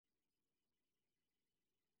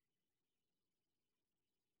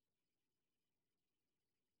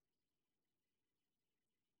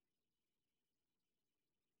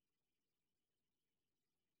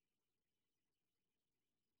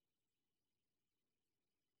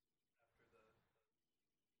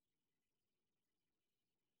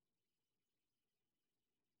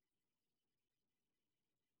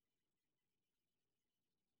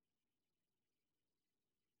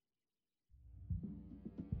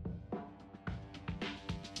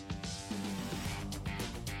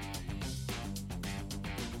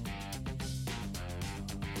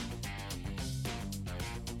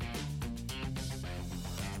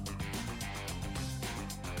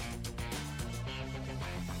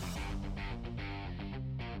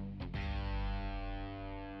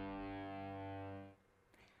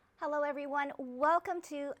Hello, everyone. Welcome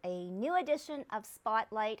to a new edition of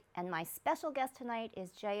Spotlight. And my special guest tonight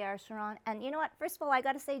is J.R. Charron. And you know what? First of all, I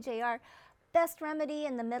got to say, J.R., best remedy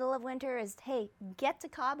in the middle of winter is, hey, get to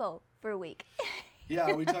Cabo for a week.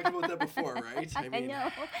 Yeah, we talked about that before, right? I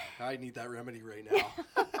know. I need that remedy right now.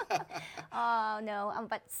 Oh, no.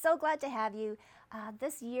 But so glad to have you.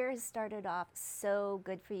 This year has started off so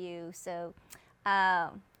good for you. So,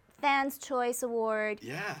 Fans' Choice Award.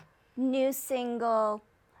 Yeah. New single.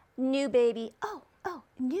 New baby.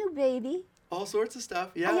 New baby. All sorts of stuff.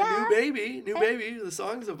 Yeah, Yeah. New baby. New baby. The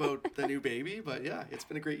song's about the new baby, but yeah, it's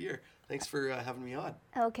been a great year. Thanks for having me on.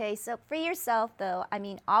 Okay, so for yourself, though, I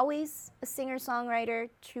mean, always a singer-songwriter,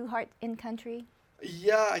 true heart in country?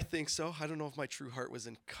 Yeah, I think so. I don't know if my true heart was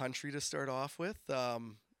in country to start off with.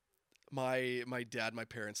 My dad, my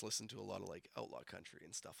parents listened to a lot of like outlaw country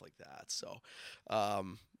and stuff like that. So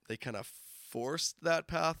they kind of forced that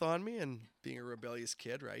path on me, and being a rebellious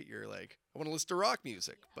kid, right? You're like, I want to listen to rock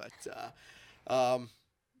music. But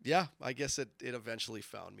yeah, I guess it eventually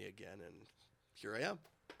found me again, and here I am.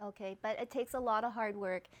 Okay, but it takes a lot of hard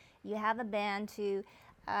work. You have a band too.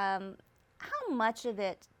 How much of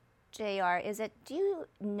it, JR, is it, do you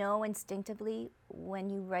know instinctively when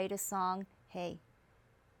you write a song, hey,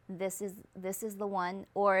 this is the one,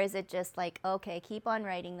 or is it just like, okay, keep on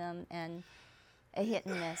writing them and a hit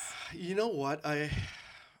and miss? You know what?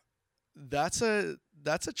 That's a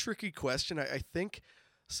tricky question. I think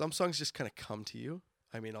some songs just kind of come to you.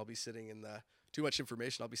 I mean, I'll be sitting in the too much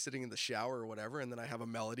information. I'll be sitting in the shower or whatever, and then I have a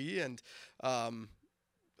melody, and I've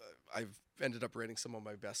ended up writing some of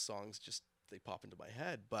my best songs. Just they pop into my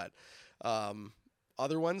head. But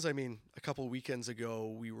other ones, I mean, a couple weekends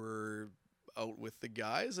ago, we were out with the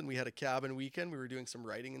guys and we had a cabin weekend. We were doing some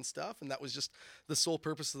writing and stuff, and that was just the sole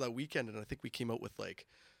purpose of that weekend. And I think we came out with like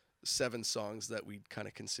 7 songs that we'd kind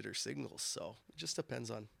of consider singles. So it just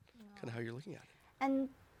depends on kind of how you're looking at it. And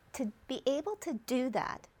to be able to do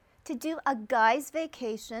that, to do a guy's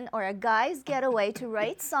vacation or a guy's getaway to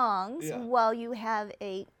write songs Yeah. while you have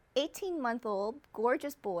a 18-month-old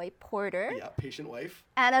gorgeous boy, Porter, Yeah, patient wife.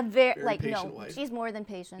 and a Very like patient no, wife. she's more than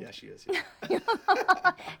patient. Yeah, she is. Yeah.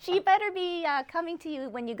 She better be coming to you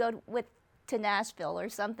when you go to Nashville or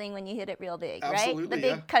something when you hit it real big, right? Absolutely, The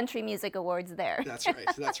big yeah. country music awards there. That's right.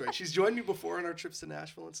 That's right. She's joined me before on our trips to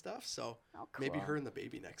Nashville and stuff. So Oh, maybe cool. her and the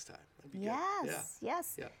baby next time. That'd be Yes, good.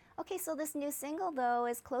 yes. Yeah. Okay, so this new single, though,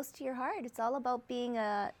 is close to your heart. It's all about being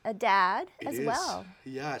a dad It as is. well.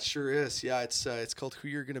 Yeah, it sure is. Yeah, it's called Who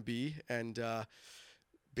You're Gonna Be, and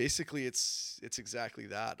basically it's exactly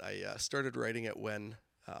that. I started writing it when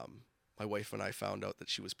my wife and I found out that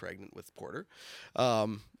she was pregnant with Porter,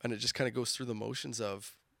 and it just kind of goes through the motions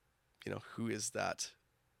of, who is that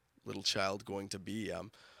little child going to be?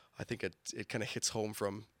 I think it kind of hits home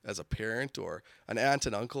from as a parent or an aunt,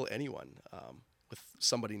 an uncle, anyone. With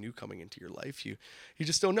somebody new coming into your life, you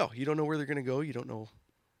just don't know. You don't know where they're going to go. You don't know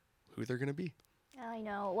who they're going to be. I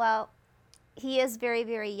know. Well, he is very,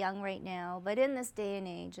 very young right now, but in this day and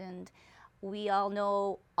age, and we all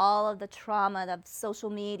know all of the trauma of social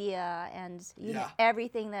media and Yeah.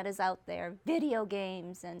 everything that is out there, video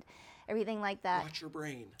games and everything like that. Watch your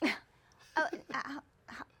brain.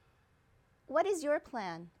 What is your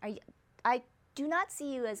plan? I do not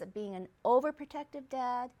see you as being an overprotective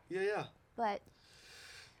dad, Yeah. but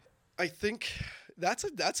I think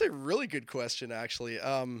that's a really good question, actually.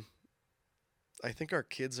 I think our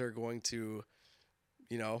kids are going to,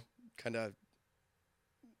 kind of,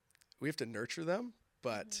 we have to nurture them,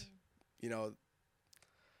 but,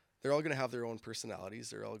 they're all going to have their own personalities.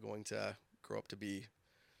 They're all going to grow up to be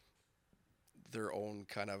their own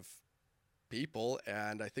kind of people.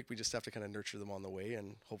 And I think we just have to kind of nurture them on the way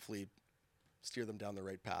and hopefully steer them down the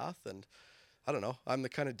right path. And I don't know. I'm the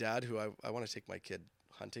kind of dad who I want to take my kid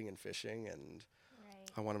hunting and fishing, and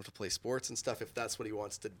right. I want him to play sports and stuff if that's what he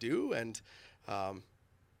wants to do. And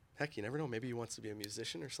heck, you never know. Maybe he wants to be a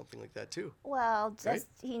musician or something like that too. Well, just,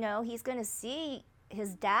 he's going to see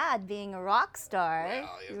his dad being a rock star,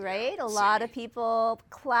 Well, yeah, right? we'll A lot see. of people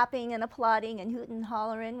clapping and applauding and hooting and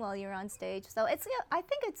hollering while you're on stage. So it's, I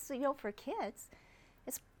think it's, for kids,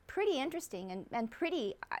 it's pretty interesting and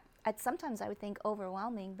pretty, sometimes I would think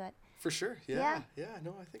overwhelming, but For sure. Yeah. Yeah.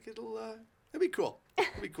 No, I think it'll be cool.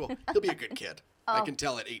 It'll be cool. He'll be a good kid. I can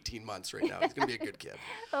tell at 18 months right now. He's going to be a good kid.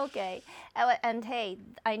 okay. And hey,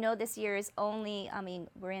 I know this year is only,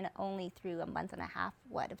 we're in only through a month and a half,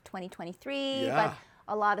 of 2023, Yeah. but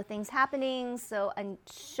a lot of things happening. So a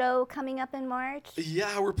show coming up in March.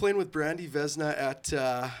 Yeah, we're playing with Brandy Vesna at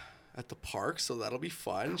the park, so that'll be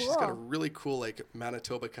fun. She's got a Cool. really cool like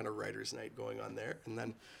Manitoba kind of writers' night going on there. And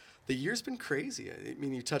then the year's been crazy. I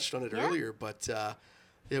mean, you touched on it Yeah. earlier, but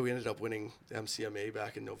we ended up winning MCMA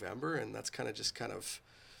back in November, and that's kind of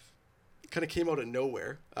came out of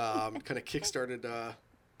nowhere. Kind of kickstarted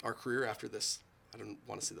our career after this. I don't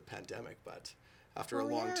want to say the pandemic, but after a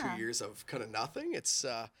long 2 years of kind of nothing, it's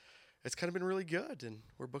kind of been really good, and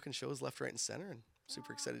we're booking shows left, right, and center, and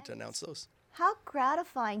super excited to announce those. How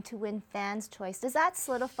gratifying to win Fans' Choice. Does that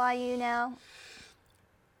solidify you now?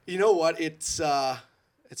 You know what? It's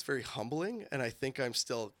very humbling, and I think I'm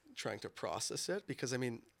still trying to process it because, I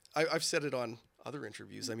mean, I've said it on other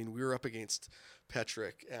interviews. I mean, we were up against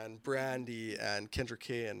Petrick and Brandy and Kendrick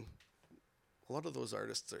Kay, and a lot of those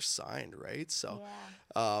artists are signed, right? So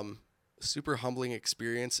super humbling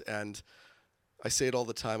experience, and I say it all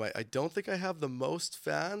the time. I don't think I have the most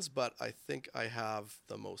fans, but I think I have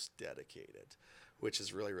the most dedicated, which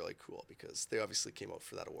is really, really cool because they obviously came out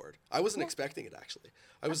for that award. I wasn't expecting it, actually.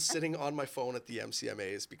 I was sitting on my phone at the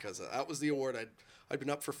MCMAs because that was the award. I'd been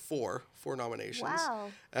up for four nominations. Wow.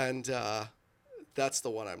 And that's the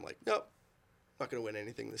one I'm like, nope, not going to win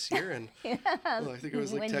anything this year. And well, I think I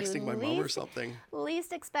was like texting my mom or something.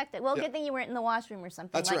 Least expected. Well, good thing you weren't in the washroom or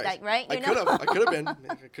something That's like that, right? I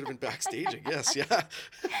could have been backstage, I guess. Yeah.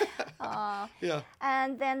 Yeah.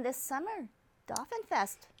 And then this summer, Dauphin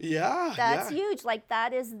Fest. Yeah. That's huge. Like,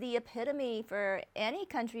 that is the epitome for any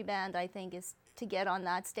country band, I think, is to get on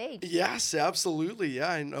that stage. Yes, absolutely. Yeah,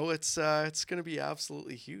 I know it's going to be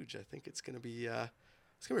absolutely huge. I think it's going to be a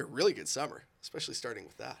really good summer, especially starting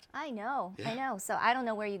with that. I know. So I don't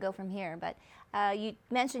know where you go from here, but you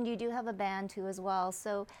mentioned you do have a band too as well.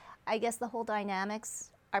 So I guess the whole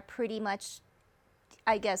dynamics are pretty much,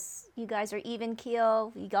 I guess you guys are even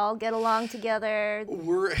keel. You all get along together.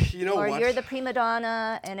 Or you're the prima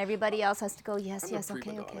donna, and everybody else has to go. Yes, I'm yes, a okay,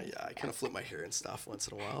 prima okay. donna, yeah, I kind of flip my hair and stuff once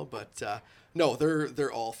in a while, but no,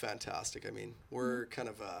 they're all fantastic. I mean, we're kind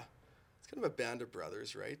of a band of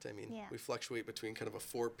brothers, right? I mean, we fluctuate between kind of a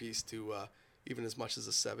 4-piece to even as much as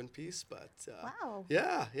a 7-piece, but wow.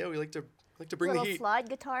 Yeah, we like to bring the heat. Little slide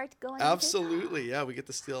guitar going. Absolutely, yeah. We get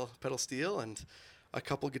the pedal steel, and a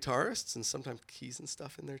couple guitarists, and sometimes keys and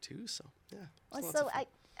stuff in there too. So yeah. Well, so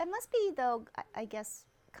it must be though, I guess,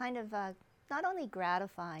 kind of not only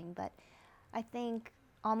gratifying, but I think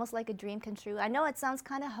almost like a dream come true. I know it sounds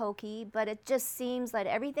kind of hokey, but it just seems like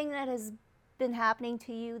everything that has been happening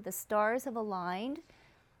to you, the stars have aligned.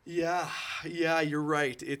 Yeah, you're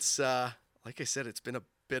right. It's like I said, it's been a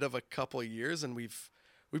bit of a couple of years, and we've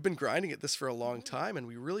been grinding at this for a long time, and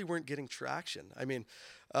we really weren't getting traction. I mean,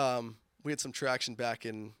 we had some traction back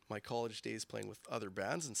in my college days playing with other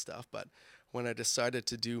bands and stuff, but when I decided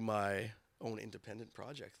to do my own independent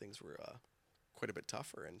project, things were quite a bit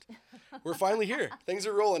tougher, and we're finally here. Things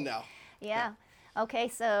are rolling now. Yeah. Okay,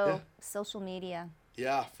 so social media.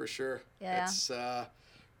 Yeah, for sure. Yeah. It's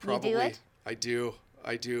probably. You do it?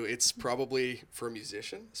 I do. It's probably for a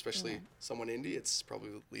musician, especially someone indie. It's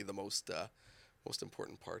probably the most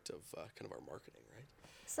important part of kind of our marketing, right?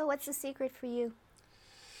 So what's the secret for you?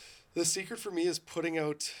 The secret for me is putting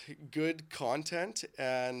out good content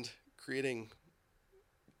and creating,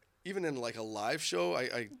 even in like a live show,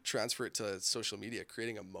 I transfer it to social media,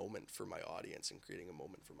 creating a moment for my audience and creating a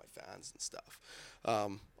moment for my fans and stuff.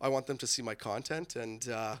 I want them to see my content and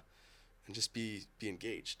just be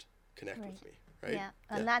engaged, connect with me, right? Yeah,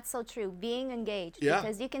 and that's so true, being engaged. Yeah.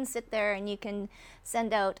 Because you can sit there and you can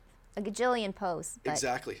send out a gajillion posts. But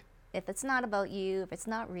exactly. If it's not about you, if it's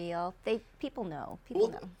not real, people know.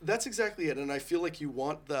 That's exactly it. And I feel like you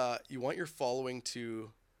want your following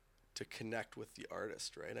to connect with the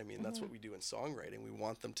artist, right? I mean, that's what we do in songwriting. We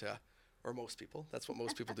want them to, or most people, that's what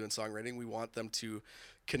most people do in songwriting. We want them to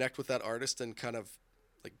connect with that artist and kind of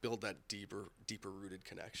like build that deeper rooted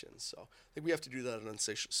connection. So I think we have to do that on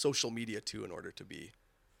social media too in order to be,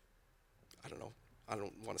 I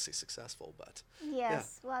don't want to say successful, but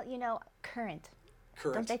yes. Yeah. Well, current.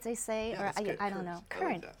 Current. Don't they say? Yeah, or I don't know.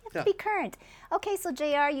 Current. Like you have to be current. Okay, so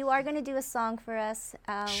JR, you are going to do a song for us.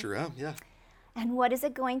 Sure am, yeah. And what is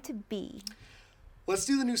it going to be? Let's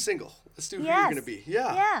do the new single. Let's do Who You're Gonna Be.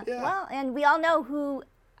 Yeah. Well, and we all know who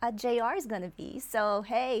JR is going to be. So,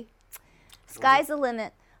 hey, sky's the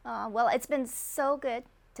limit. Well, it's been so good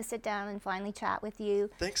to sit down and finally chat with you.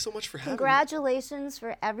 Thanks so much for having me. Congratulations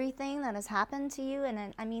for everything that has happened to you.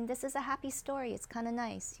 And I mean, this is a happy story. It's kind of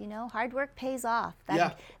nice, Hard work pays off.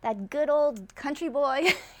 That good old country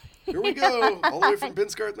boy, Here we go, all the way from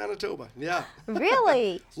Pinscarth, Manitoba. Yeah.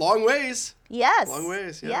 Really? Long ways. Yes. Long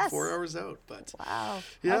ways. Yeah, yes. 4 hours out. But wow.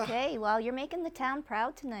 Yeah. Okay, well, you're making the town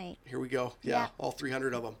proud tonight. Here we go. Yeah. All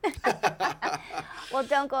 300 of them. Well,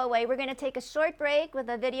 don't go away. We're going to take a short break with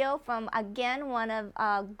a video from, again, one of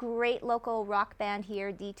a great local rock band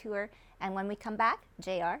here, Detour. And when we come back,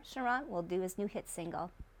 JR, Charron, will do his new hit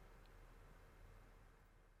single.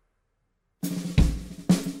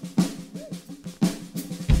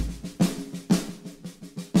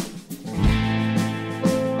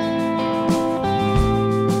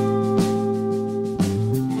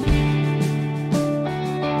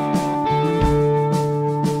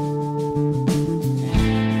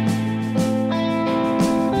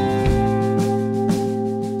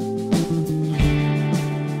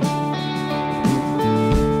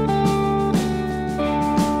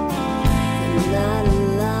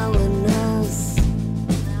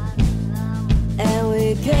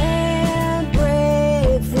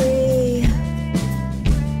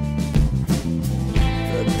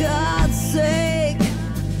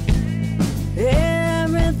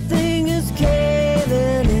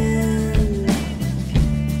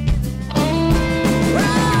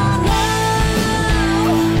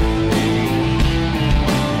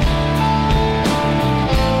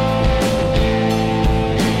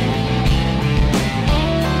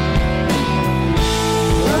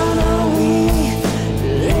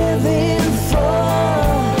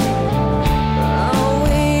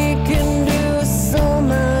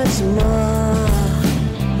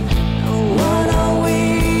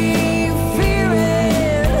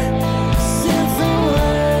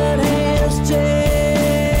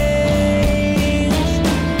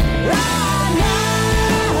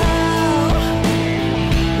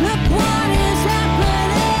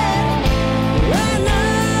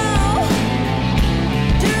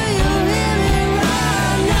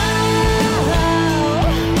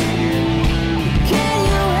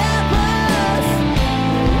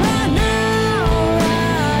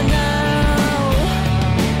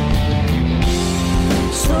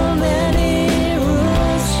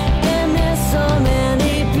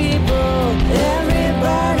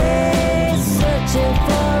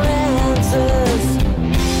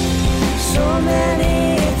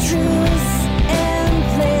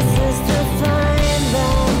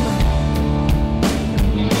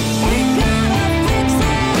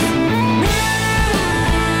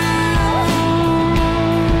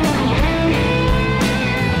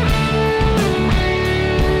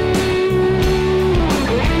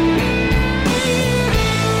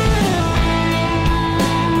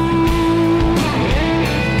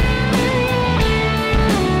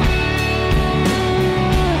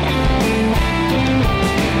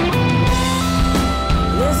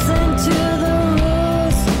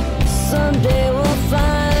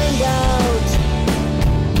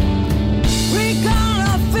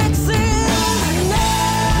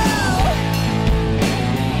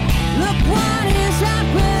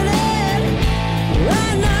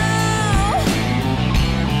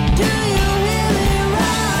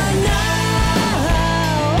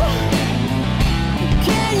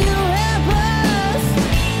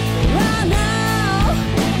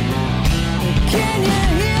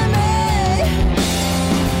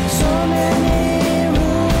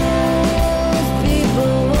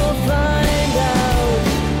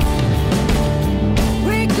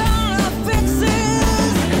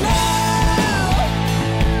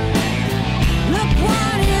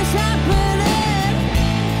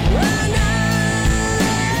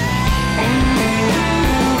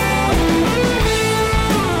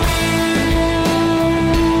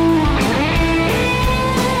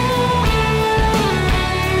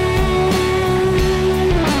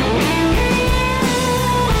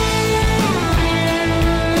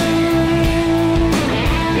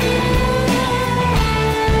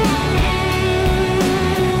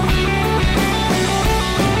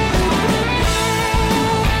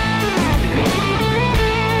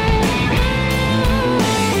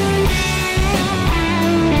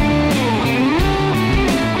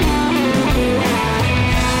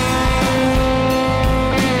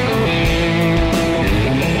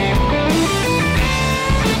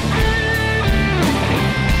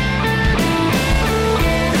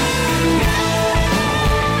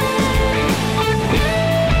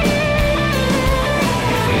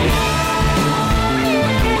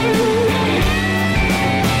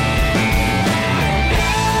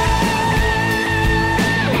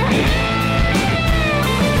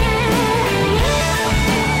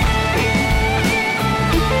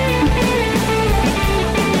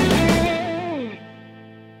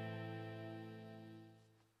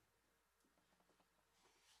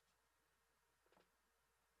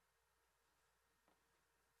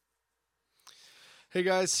 Hey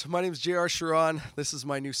guys, my name is Charron. This is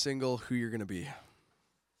my new single, Who You're Gonna Be.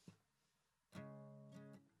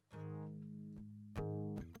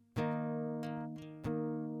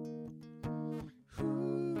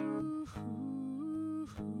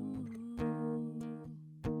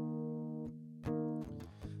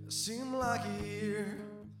 Seemed like a year,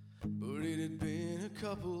 but it had been a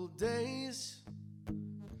couple days.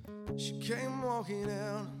 She came walking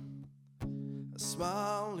out, a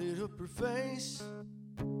smile lit up her face.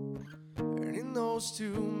 And in those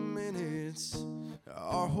 2 minutes,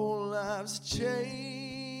 our whole lives changed.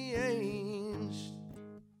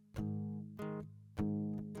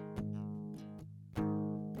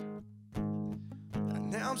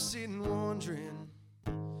 And now I'm sitting wondering,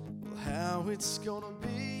 well, how it's gonna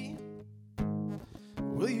be.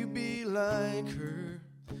 Will you be like her,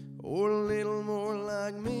 or a little more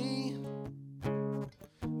like me?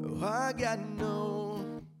 Oh, I gotta know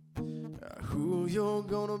who you're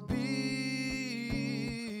gonna be.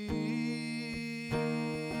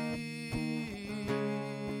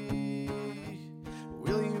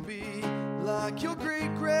 Will you be like your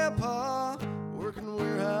great grandpa, working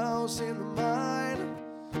warehouse in the mine?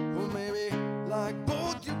 Or maybe like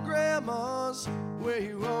both your grandmas, where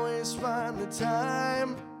you always find the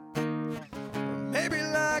time? Maybe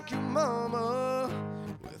like your mama,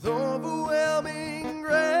 with overwhelming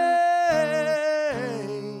grace.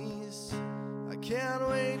 I can't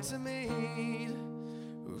wait to meet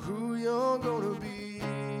who you're gonna be.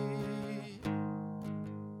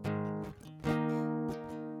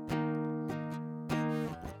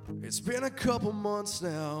 It's been a couple months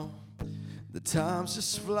now, the time's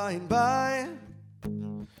just flying by.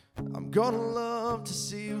 I'm gonna love to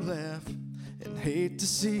see you laugh and hate to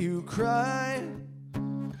see you cry.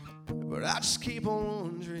 But I just keep on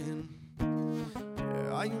wondering,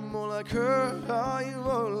 are you more like her, are you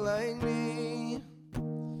more like me?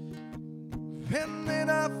 And then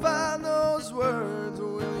I find those words,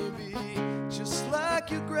 will you be just like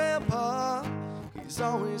your grandpa? He's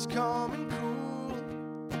always calm and cool.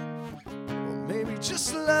 Or maybe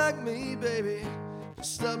just like me, baby,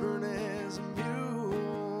 stubborn as a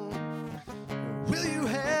mule. Will you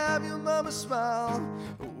have your mama smile,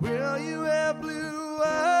 or will you have blue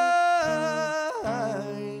eyes?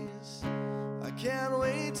 I can't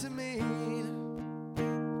wait to meet,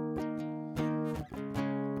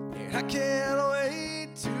 and I can't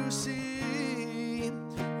wait to see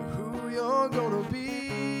who you're gonna be.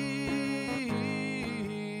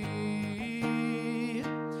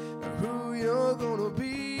 Who you're gonna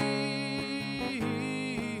be.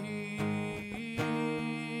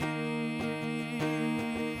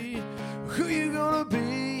 Who you gonna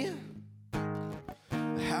be?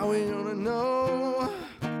 How we gonna know?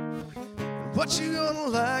 What you gonna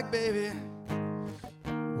like, baby?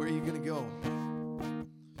 Where you gonna go?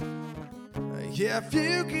 Yeah, if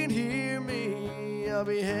you can hear me, I'll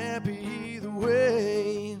be happy either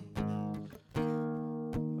way.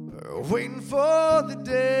 Waiting for the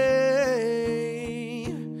day.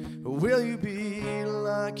 Will you be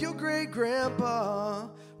like your great grandpa,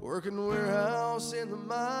 working warehouse in the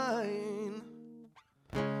mine?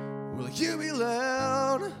 Will you be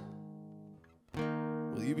loud?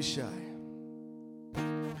 Will you be shy?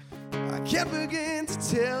 I can't begin to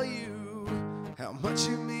tell you how much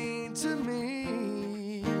you mean to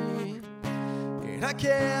me, and I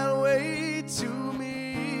can't wait to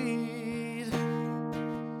meet,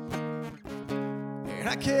 and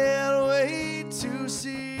I can't wait to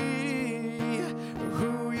see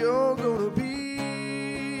who you're gonna be.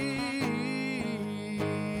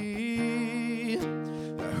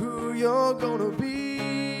 Who you're gonna be.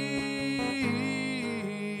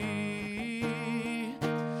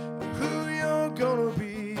 Who you're gonna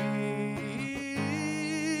be.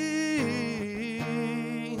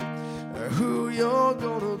 Who you're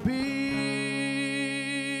gonna be.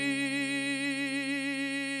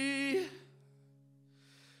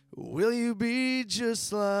 Will you be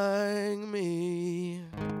just like me?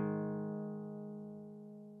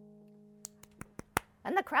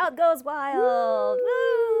 And the crowd goes wild.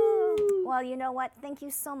 Woo! Well, you know what? Thank you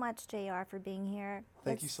so much, JR, for being here.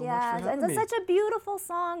 Thank you so much for having me. It's such a beautiful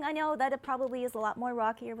song. I know that it probably is a lot more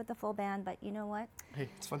rockier with the full band, but you know what? Hey,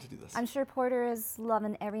 it's fun to do this. I'm sure Porter is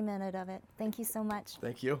loving every minute of it. Thank you so much.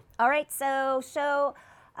 Thank you. All right, so show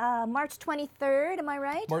March 23rd, am I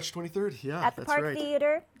right? March 23rd, yeah, At the that's Park right.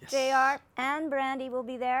 Theater. Yes. JR and Brandy will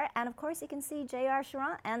be there. And of course, you can see JR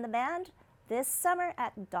Charron and the band this summer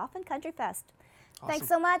at Dauphin Country Fest. Awesome. Thanks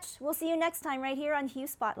so much. We'll see you next time right here on Hue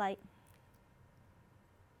Spotlight.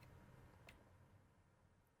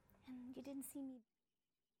 And you didn't see me.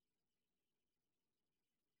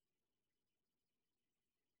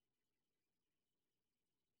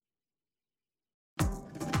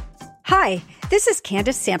 Hi, this is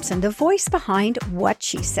Candace Sampson, the voice behind What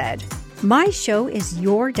She Said. My show is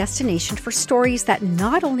your destination for stories that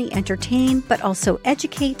not only entertain, but also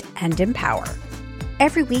educate and empower.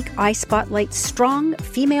 Every week, I spotlight strong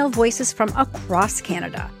female voices from across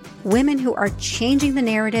Canada, women who are changing the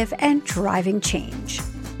narrative and driving change.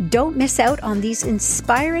 Don't miss out on these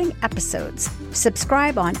inspiring episodes.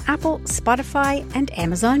 Subscribe on Apple, Spotify, and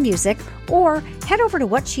Amazon Music, or head over to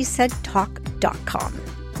whatshesaidtalk.com.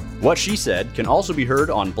 What She Said can also be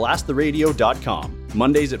heard on blasttheradio.com,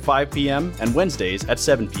 Mondays at 5 p.m. and Wednesdays at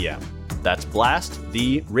 7 p.m. That's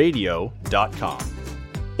blasttheradio.com.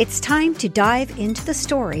 It's time to dive into the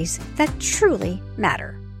stories that truly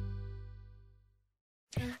matter.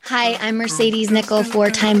 Hi, I'm Mercedes Nichol,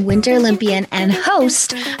 four-time Winter Olympian and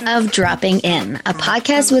host of Dropping In, a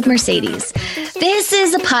podcast with Mercedes. This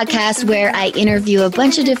is a podcast where I interview a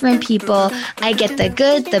bunch of different people. I get the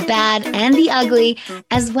good, the bad, and the ugly,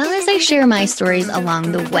 as well as I share my stories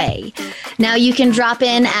along the way. Now you can drop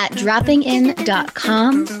in at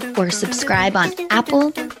droppingin.com or subscribe on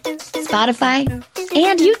Apple, Spotify,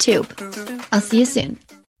 and YouTube. I'll see you soon.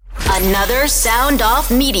 Another Sound Off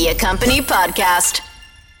Media Company podcast.